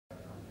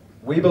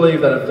We believe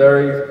that a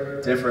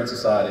very different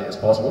society is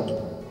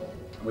possible.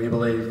 We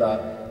believe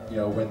that, you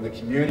know, when the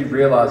community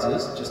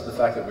realizes just the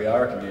fact that we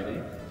are a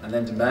community, and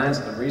then demands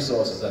that the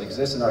resources that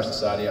exist in our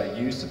society are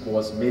used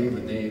towards meeting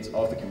the needs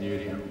of the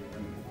community and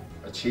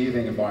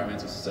achieving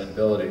environmental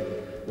sustainability,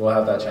 we'll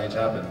have that change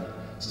happen.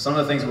 So some of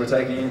the things we're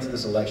taking into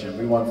this election: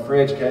 we want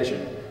free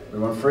education, we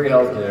want free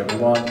healthcare, we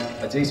want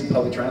a decent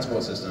public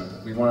transport system,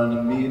 we want an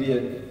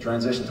immediate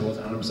transition towards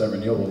 100%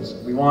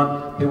 renewables, we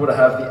want people to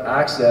have the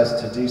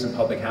access to decent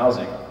public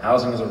housing.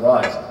 Housing is a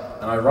right.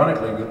 And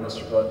ironically,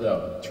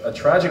 a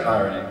tragic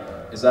irony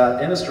is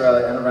that in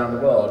Australia and around the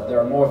world, there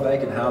are more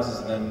vacant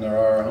houses than there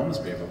are homeless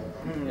people.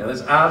 You know,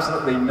 there's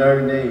absolutely no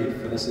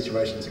need for this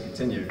situation to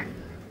continue.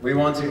 We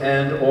want to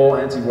end all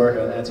anti-worker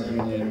and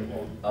anti-union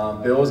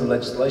bills and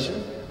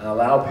legislation and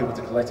allow people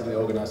to collectively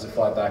organise to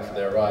fight back for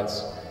their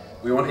rights.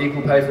 We want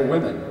equal pay for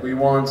women. We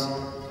want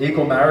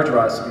equal marriage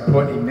rights to be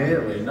put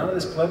immediately. None of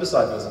this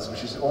plebiscite business,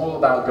 which is all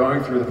about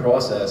going through the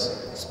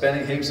process,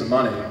 spending heaps of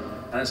money,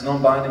 and it's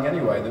non-binding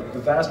anyway. The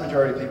vast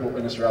majority of people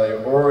in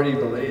Australia already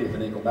believe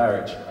in equal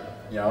marriage.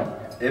 You know,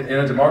 in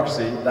a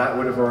democracy, that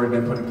would have already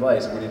been put in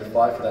place, and we need to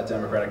fight for that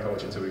democratic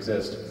culture to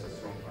exist.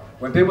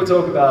 When people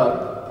talk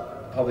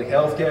about public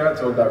health care,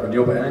 talk about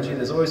renewable energy,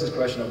 there's always this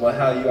question of, well,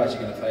 how are you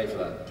actually going to pay for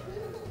that?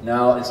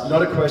 Now, it's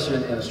not a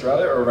question in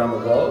Australia or around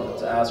the world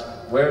to ask,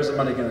 where is the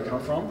money going to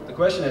come from? The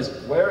question is,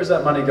 where is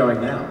that money going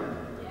now?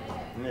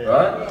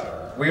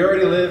 Right? We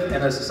already live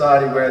in a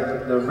society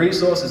where the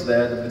resource is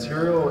there, the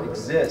material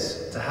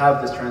exists to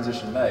have this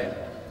transition made.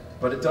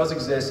 But it does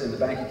exist in the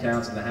bank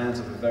accounts in the hands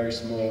of a very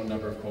small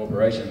number of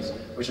corporations,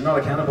 which are not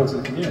accountable to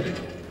the community.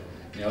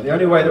 You know, the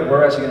only way that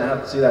we're actually going to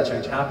have to see that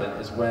change happen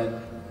is when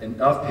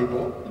enough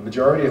people, the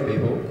majority of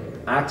people,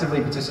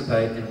 actively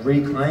participate in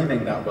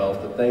reclaiming that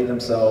wealth that they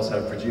themselves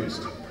have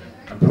produced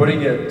and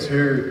putting it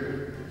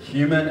to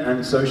human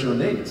and social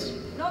needs.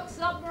 Not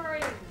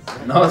submarines.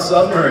 Not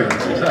submarines,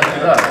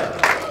 exactly that.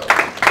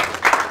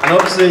 And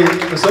obviously,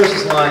 the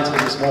Socialist Alliance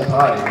is a small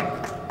party.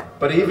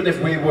 But even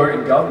if we were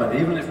in government,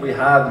 even if we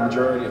had the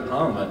majority of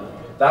parliament,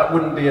 that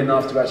wouldn't be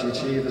enough to actually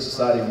achieve the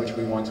society in which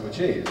we want to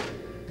achieve.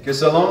 Because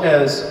so long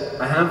as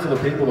a handful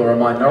of people or a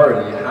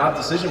minority have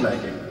decision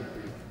making,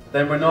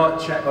 then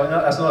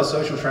that's not a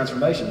social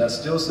transformation. That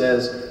still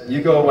says,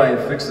 you go away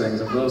and fix things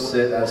and we'll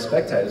sit as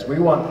spectators. We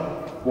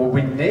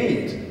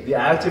need the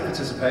active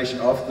participation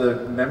of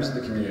the members of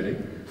the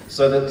community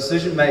so that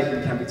decision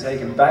making can be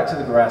taken back to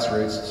the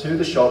grassroots, to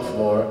the shop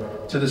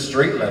floor, to the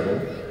street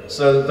level,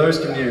 so that those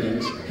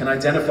communities can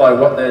identify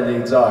what their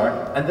needs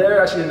are, and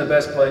they're actually in the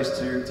best place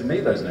to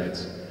meet those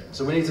needs.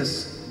 So we need to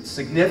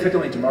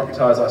significantly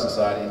democratize our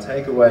society and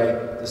take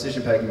away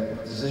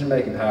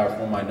decision-making power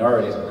from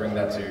minorities and bring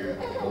that to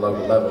the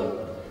local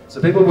level. So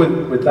people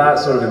with that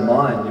sort of in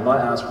mind, you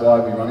might ask, why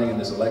are we running in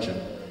this election?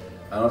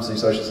 And obviously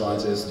Socialist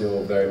Alliance is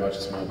still very much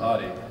a small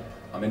party.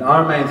 I mean,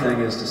 our main thing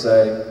is to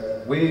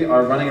say, we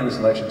are running in this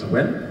election to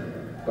win.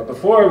 But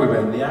before we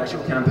win, the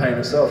actual campaign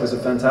itself is a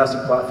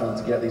fantastic platform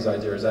to get these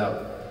ideas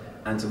out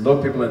and to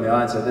look people in the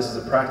eye and say, this is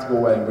a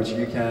practical way in which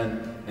you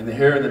can, in the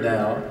here and the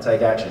now,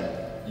 take action.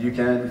 You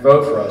can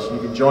vote for us, you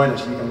can join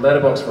us, you can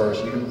letterbox for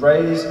us, you can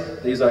raise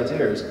these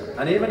ideas.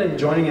 And even in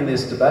joining in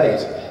this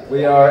debate,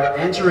 we are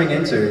entering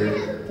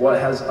into what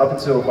has up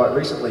until quite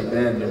recently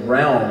been the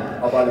realm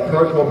of either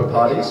pro-corporate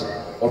parties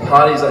or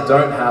parties that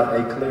don't have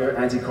a clear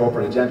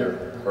anti-corporate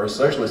agenda or a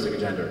socialistic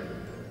agenda.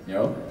 You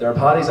know, there are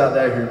parties out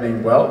there who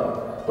mean well,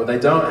 but they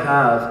don't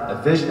have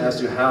a vision as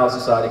to how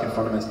society can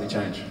fundamentally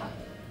change.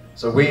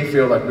 So we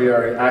feel like we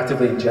are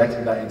actively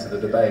injecting that into the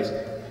debate.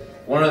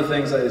 One of the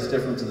things that is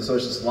different to the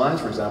Socialist Alliance,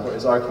 for example,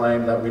 is our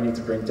claim that we need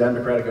to bring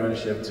democratic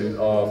ownership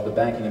of the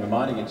banking and the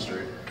mining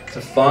industry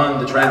to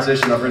fund the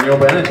transition of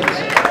renewable energies.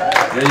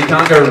 You know, you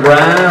can't go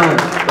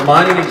around the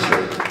mining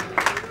industry.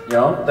 You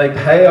know, they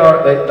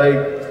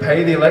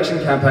pay the election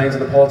campaigns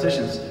of the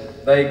politicians.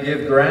 They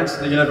give grants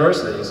to the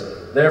universities.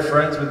 They're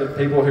friends with the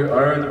people who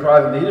own the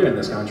private media in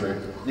this country.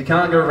 You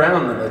can't go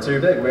around them, they're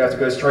too big. We have to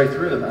go straight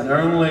through them, and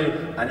only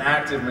an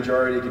active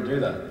majority can do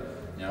that.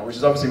 You know, which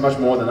is obviously much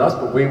more than us,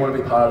 but we want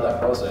to be part of that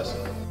process.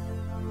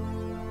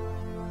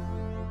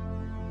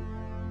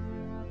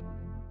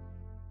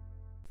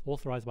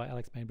 Authorised by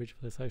Alex Bainbridge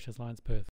for the Socialist Alliance Perth.